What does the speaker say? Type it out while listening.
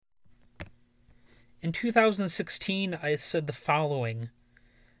In 2016, I said the following: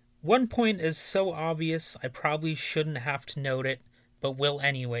 "One point is so obvious I probably shouldn't have to note it, but will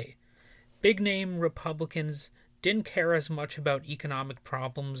anyway. Big name Republicans didn't care as much about economic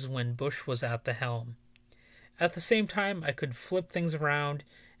problems when Bush was at the helm. At the same time, I could flip things around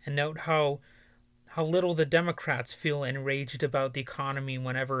and note how little the Democrats feel enraged about the economy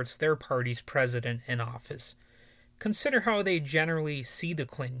whenever it's their party's president in office. Consider how they generally see the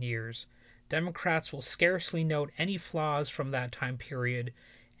Clinton years. Democrats will scarcely note any flaws from that time period,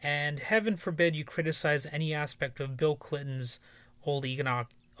 and heaven forbid you criticize any aspect of Bill Clinton's old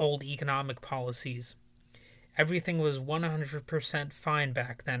economic policies. Everything was 100% fine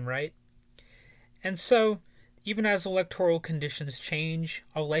back then, right? And so, even as electoral conditions change,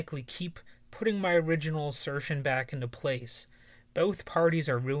 I'll likely keep putting my original assertion back into place. Both parties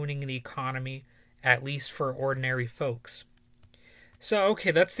are ruining the economy, at least for ordinary folks." So,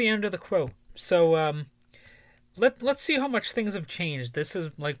 okay, that's the end of the quote. So, let's see how much things have changed. This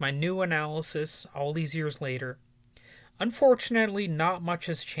is like my new analysis all these years later. Unfortunately, not much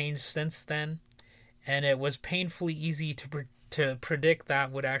has changed since then, and it was painfully easy to predict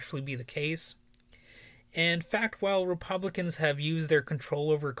that would actually be the case. In fact, while Republicans have used their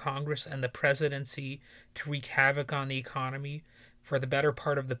control over Congress and the presidency to wreak havoc on the economy for the better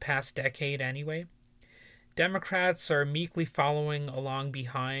part of the past decade anyway, Democrats are meekly following along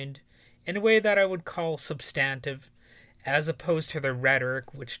behind in a way that I would call substantive, as opposed to their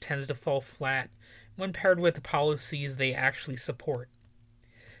rhetoric, which tends to fall flat when paired with the policies they actually support.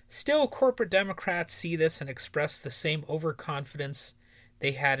 Still, corporate Democrats see this and express the same overconfidence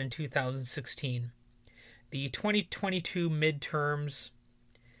they had in 2016. The 2022 midterms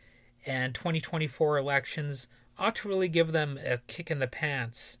and 2024 elections ought to really give them a kick in the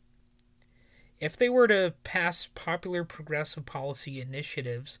pants. If they were to pass popular progressive policy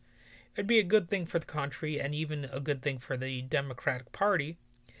initiatives, it'd be a good thing for the country and even a good thing for the Democratic Party,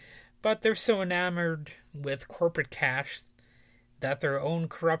 but they're so enamored with corporate cash that their own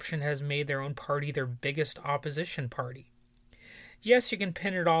corruption has made their own party their biggest opposition party. Yes, you can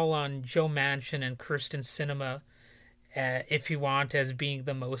pin it all on Joe Manchin and Kyrsten Sinema, if you want, as being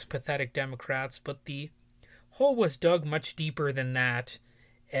the most pathetic Democrats, but the hole was dug much deeper than that,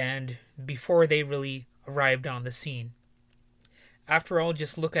 and before they really arrived on the scene. After all,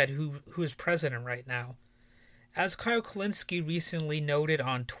 just look at who is president right now. As Kyle Kulinski recently noted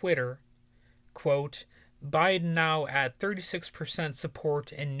on Twitter, quote, "Biden now at 36%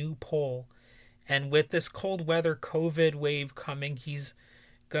 support in new poll, and with this cold weather COVID wave coming, he's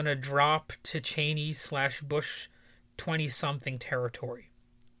gonna drop to Cheney/Bush 20-something territory."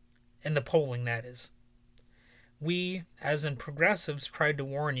 In the polling, that is. We, as in progressives, tried to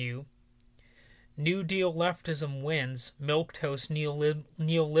warn you. New Deal leftism wins, milquetoast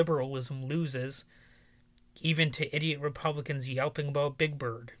neoliberalism loses, even to idiot Republicans yelping about Big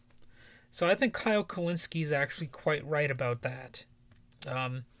Bird. So I think Kyle Kulinski is actually quite right about that.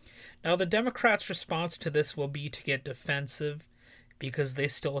 Now, the Democrats' response to this will be to get defensive, because they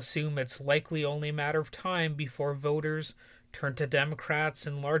still assume it's likely only a matter of time before voters turn to Democrats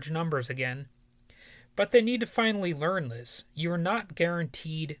in large numbers again. But they need to finally learn this. You're not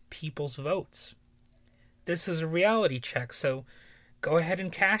guaranteed people's votes. This is a reality check, so go ahead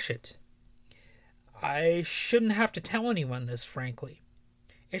and cash it. I shouldn't have to tell anyone this, frankly.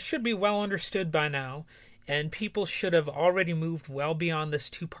 It should be well understood by now, and people should have already moved well beyond this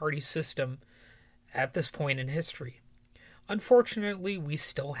two-party system at this point in history. Unfortunately, we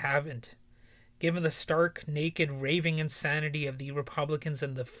still haven't. Given the stark, naked, raving insanity of the Republicans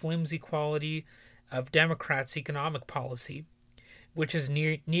and the flimsy quality of Democrats' economic policy, which is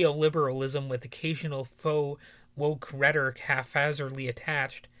neoliberalism with occasional faux woke rhetoric haphazardly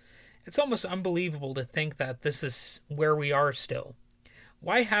attached, it's almost unbelievable to think that this is where we are still.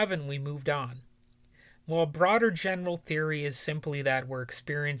 Why haven't we moved on? Well, a broader general theory is simply that we're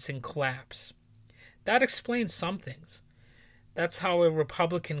experiencing collapse. That explains some things. That's how a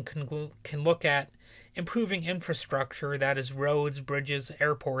Republican can look at improving infrastructure, that is roads, bridges,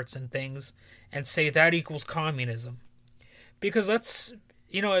 airports, and things, and say that equals communism. Because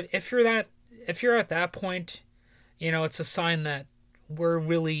if you're at that point, it's a sign that we're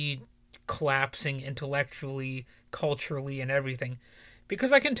really collapsing intellectually, culturally, and everything.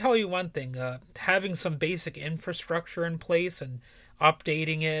 Because I can tell you one thing, having some basic infrastructure in place and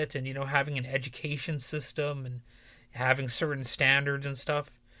updating it and, having an education system and having certain standards and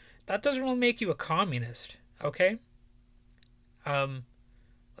stuff, that doesn't really make you a communist, okay?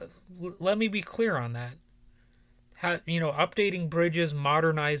 Let me be clear on that. Updating bridges,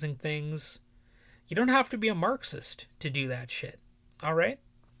 modernizing things, you don't have to be a Marxist to do that shit, all right?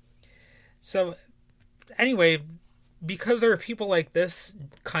 So, anyway, because there are people like this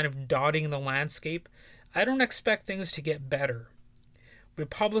kind of dotting the landscape, I don't expect things to get better.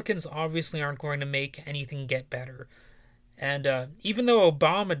 Republicans obviously aren't going to make anything get better. And even though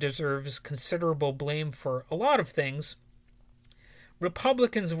Obama deserves considerable blame for a lot of things,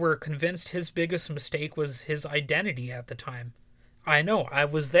 Republicans were convinced his biggest mistake was his identity at the time. I know, I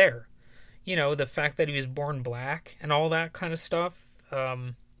was there. You know, the fact that he was born black and all that kind of stuff,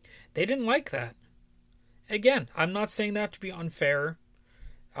 they didn't like that. Again, I'm not saying that to be unfair.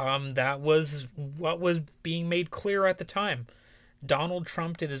 That was what was being made clear at the time. Donald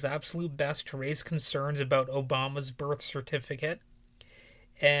Trump did his absolute best to raise concerns about Obama's birth certificate.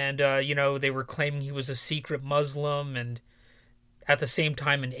 And, they were claiming he was a secret Muslim and at the same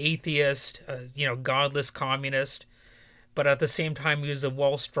time an atheist, godless communist. But at the same time, he was a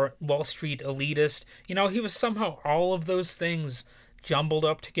Wall Street elitist. He was somehow all of those things jumbled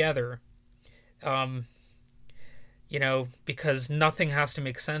up together. Because nothing has to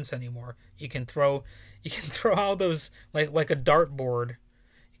make sense anymore. You can throw all those like a dartboard.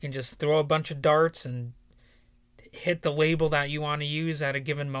 You can just throw a bunch of darts and hit the label that you want to use at a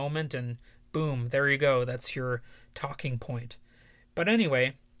given moment, and boom, there you go. That's your talking point. But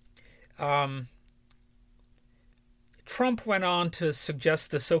anyway, Trump went on to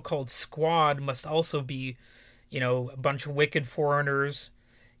suggest the so-called squad must also be, a bunch of wicked foreigners,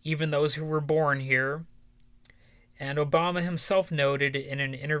 even those who were born here. And Obama himself noted in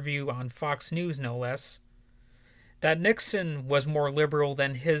an interview on Fox News, no less, that Nixon was more liberal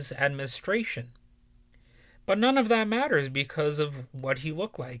than his administration. But none of that matters because of what he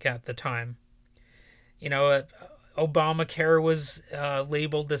looked like at the time. Obamacare was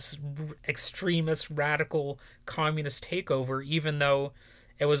labeled this extremist, radical, communist takeover, even though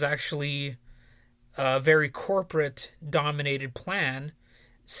it was actually a very corporate-dominated plan,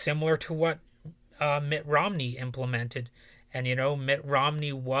 similar to what Mitt Romney implemented. And, Mitt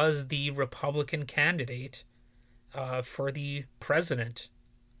Romney was the Republican candidate for the president.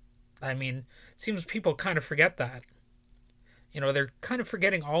 I mean, it seems people kind of forget that. They're kind of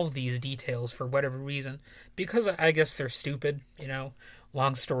forgetting all of these details for whatever reason, because I guess they're stupid,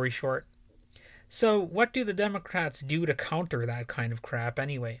 long story short. So what do the Democrats do to counter that kind of crap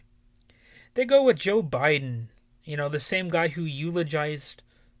anyway? They go with Joe Biden, the same guy who eulogized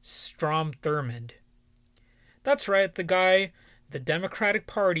Strom Thurmond. That's right, the guy the Democratic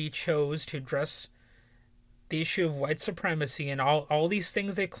Party chose to address the issue of white supremacy and all these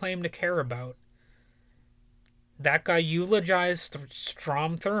things they claim to care about. That guy eulogized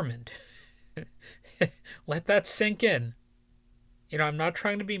Strom Thurmond. Let that sink in. I'm not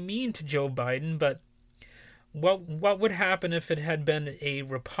trying to be mean to Joe Biden, but what would happen if it had been a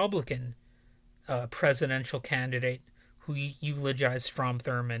Republican presidential candidate who eulogized Strom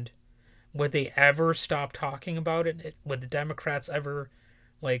Thurmond? Would they ever stop talking about it? Would the Democrats ever,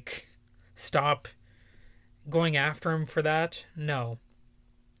 stop going after him for that? No.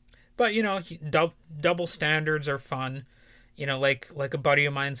 But, double standards are fun. Like a buddy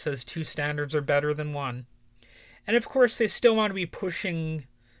of mine says, 2 standards are better than 1. And of course, they still want to be pushing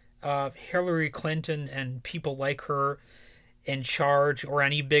Hillary Clinton and people like her in charge, or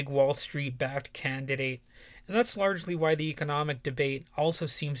any big Wall Street-backed candidate. And that's largely why the economic debate also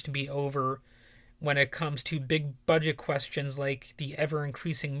seems to be over when it comes to big budget questions like the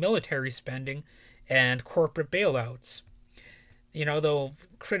ever-increasing military spending and corporate bailouts. They'll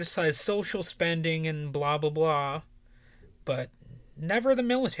criticize social spending and blah, blah, blah, but never the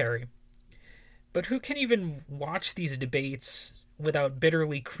military. But who can even watch these debates without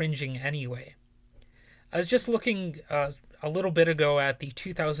bitterly cringing anyway? I was just looking a little bit ago at the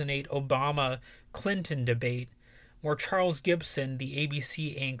 2008 Obama-Clinton debate, where Charles Gibson, the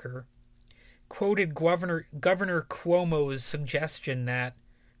ABC anchor, quoted Governor Cuomo's suggestion that,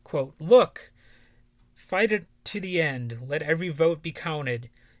 quote, "Look, fight it to the end. Let every vote be counted.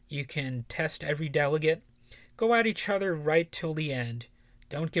 You can test every delegate. Go at each other right till the end.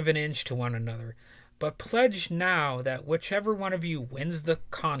 Don't give an inch to one another. But pledge now that whichever one of you wins the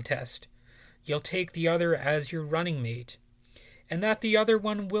contest, you'll take the other as your running mate, and that the other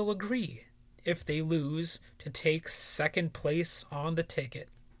one will agree, if they lose, to take second place on the ticket."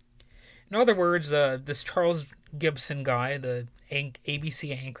 In other words, this Charles Gibson guy, the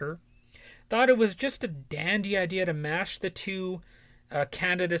ABC anchor, thought it was just a dandy idea to mash the two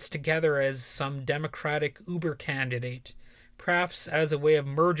candidates together as some Democratic Uber candidate, perhaps as a way of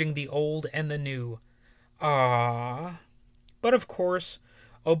merging the old and the new. Ah. But of course,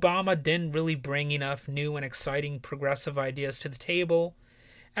 Obama didn't really bring enough new and exciting progressive ideas to the table,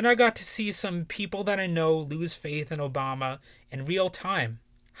 and I got to see some people that I know lose faith in Obama in real time.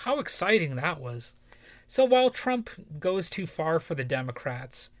 How exciting that was. So while Trump goes too far for the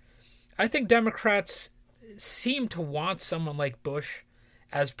Democrats, I think Democrats seem to want someone like Bush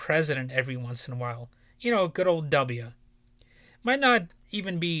as president every once in a while. You know, good old W. Might not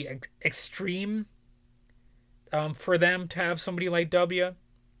even be extreme for them to have somebody like W,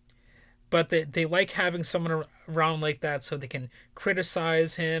 but they like having someone around like that so they can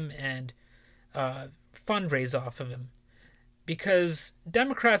criticize him and fundraise off of him. Because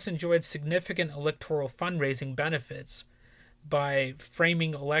Democrats enjoyed significant electoral fundraising benefits by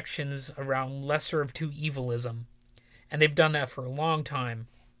framing elections around lesser of two evilism, and they've done that for a long time.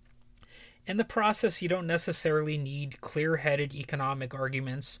 In the process, you don't necessarily need clear-headed economic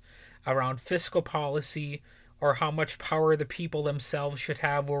arguments around fiscal policy or how much power the people themselves should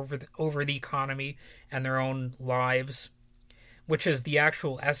have over the economy and their own lives, which is the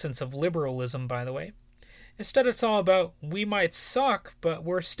actual essence of liberalism, by the way. Instead, it's all about, we might suck, but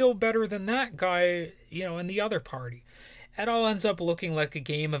we're still better than that guy, in the other party. It all ends up looking like a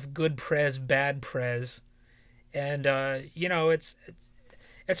game of good prez, bad prez. And, it's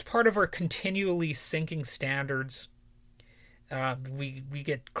part of our continually sinking standards. We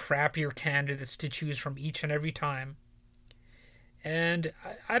get crappier candidates to choose from each and every time. And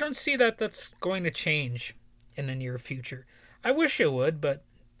I don't see that that's going to change in the near future. I wish it would, but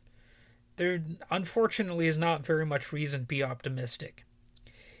there unfortunately is not very much reason to be optimistic.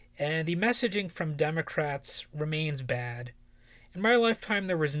 And the messaging from Democrats remains bad. In my lifetime,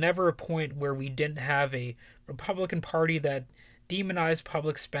 there was never a point where we didn't have a Republican Party that demonized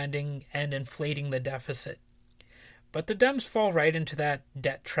public spending and inflating the deficit. But the Dems fall right into that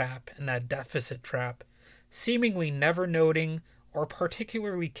debt trap and that deficit trap, seemingly never noting or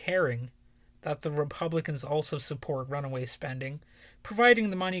particularly caring that the Republicans also support runaway spending, providing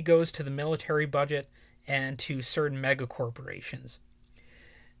the money goes to the military budget and to certain megacorporations.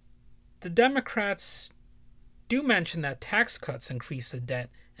 The Democrats do mention that tax cuts increase the debt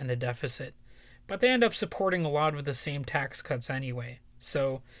and the deficit, but they end up supporting a lot of the same tax cuts anyway,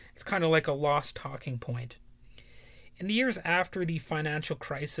 so it's kind of like a lost talking point. In the years after the financial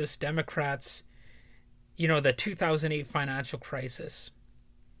crisis, Democrats, the 2008 financial crisis,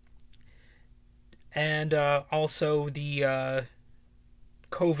 and also the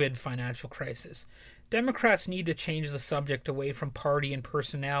COVID financial crisis, Democrats need to change the subject away from party and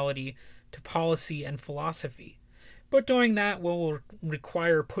personality to policy and philosophy. But doing that will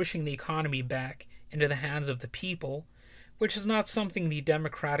require pushing the economy back into the hands of the people, which is not something the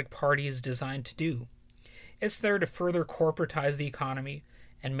Democratic Party is designed to do. It's there to further corporatize the economy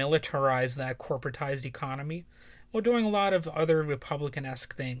and militarize that corporatized economy while doing a lot of other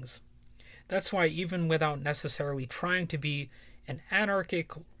Republican-esque things. That's why even without necessarily trying to be an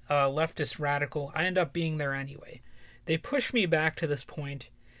anarchic leftist radical, I end up being there anyway. They push me back to this point,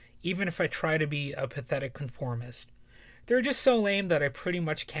 even if I try to be a pathetic conformist. They're just so lame that I pretty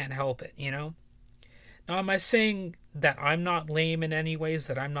much can't help it, Now, am I saying that I'm not lame in any ways,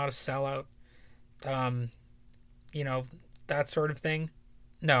 that I'm not a sellout? That sort of thing?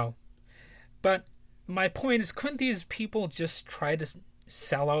 No. But my point is, couldn't these people just try to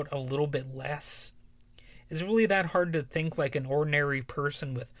sell out a little bit less? Is it really that hard to think like an ordinary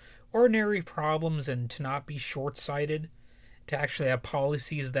person with ordinary problems and to not be short-sighted? To actually have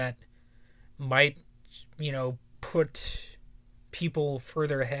policies that might, put people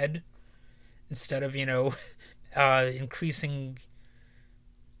further ahead instead of, increasing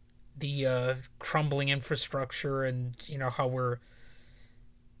the crumbling infrastructure and, how we're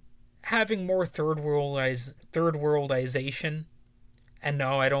having more third worldization. And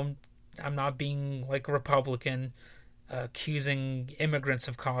no, I'm not being like a Republican accusing immigrants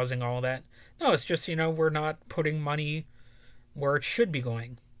of causing all that. No, it's just, we're not putting money where it should be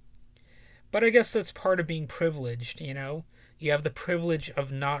going. But I guess that's part of being privileged, You have the privilege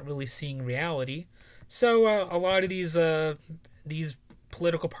of not really seeing reality. So a lot of these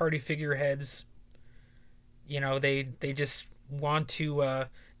political party figureheads, they just want to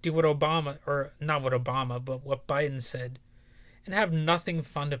do what Obama, or not what Obama, but what Biden said, and have nothing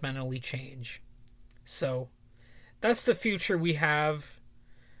fundamentally change. So that's the future we have,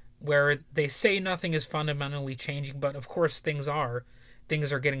 where they say nothing is fundamentally changing, but of course things are.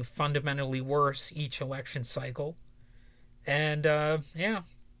 Things are getting fundamentally worse each election cycle. And, yeah.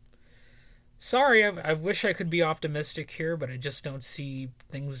 Sorry, I wish I could be optimistic here, but I just don't see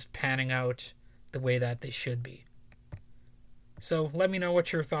things panning out the way that they should be. So let me know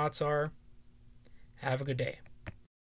what your thoughts are. Have a good day.